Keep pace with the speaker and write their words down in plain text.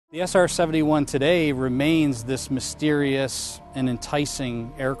The SR-71 today remains this mysterious and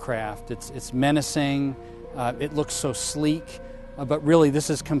enticing aircraft. It's menacing, it looks so sleek, but really this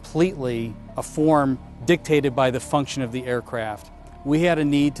is completely a form dictated by the function of the aircraft. We had a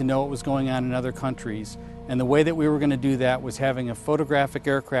need to know what was going on in other countries, and the way that we were going to do that was having a photographic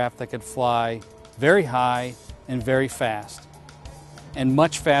aircraft that could fly very high and very fast, and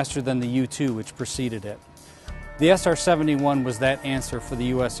much faster than the U-2 which preceded it. The SR-71 was that answer for the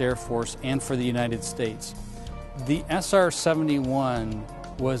U.S. Air Force and for the United States. The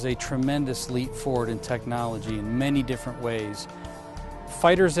SR-71 was a tremendous leap forward in technology in many different ways.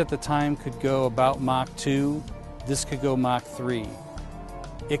 Fighters at the time could go about Mach 2, this could go Mach 3.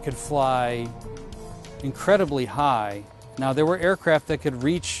 It could fly incredibly high. Now there were aircraft that could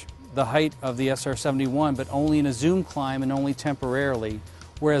reach the height of the SR-71, but only in a zoom climb and only temporarily,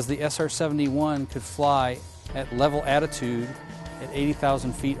 whereas the SR-71 could fly at level attitude at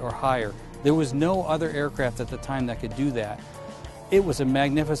 80,000 feet or higher. There was no other aircraft at the time that could do that. It was a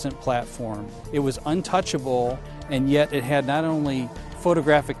magnificent platform. It was untouchable, and yet it had not only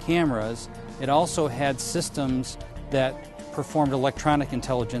photographic cameras, it also had systems that performed electronic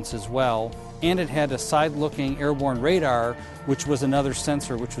intelligence as well, and it had a side-looking airborne radar, which was another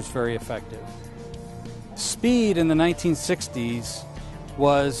sensor which was very effective. Speed in the 1960s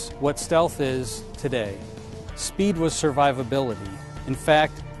was what stealth is today. Speed was survivability. In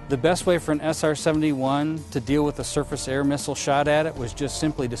fact, the best way for an SR-71 to deal with a surface-air missile shot at it was just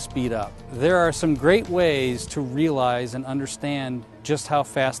simply to speed up. There are some great ways to realize and understand just how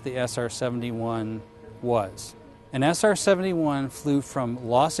fast the SR-71 was. An SR-71 flew from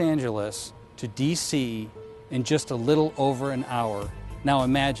Los Angeles to DC in just a little over an hour. Now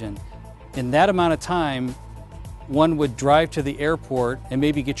imagine, in that amount of time, one would drive to the airport and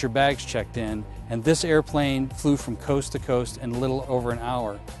maybe get your bags checked in, and this airplane flew from coast to coast in a little over an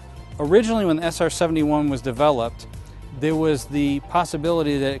hour. Originally, when the SR-71 was developed, there was the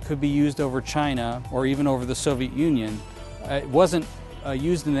possibility that it could be used over China or even over the Soviet Union. It wasn't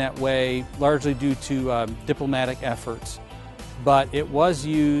used in that way, largely due to diplomatic efforts, but it was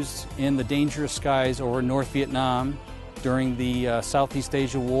used in the dangerous skies over North Vietnam during the Southeast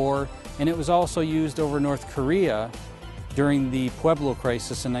Asia War, and it was also used over North Korea during the Pueblo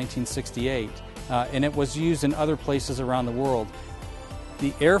crisis in 1968, and it was used in other places around the world.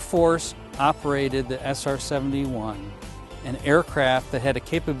 The Air Force operated the SR-71, an aircraft that had a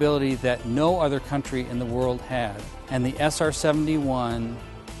capability that no other country in the world had, and the SR-71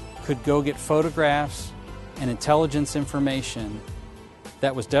 could go get photographs and intelligence information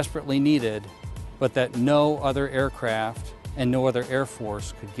that was desperately needed, but that no other aircraft and no other Air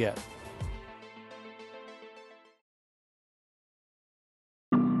Force could get.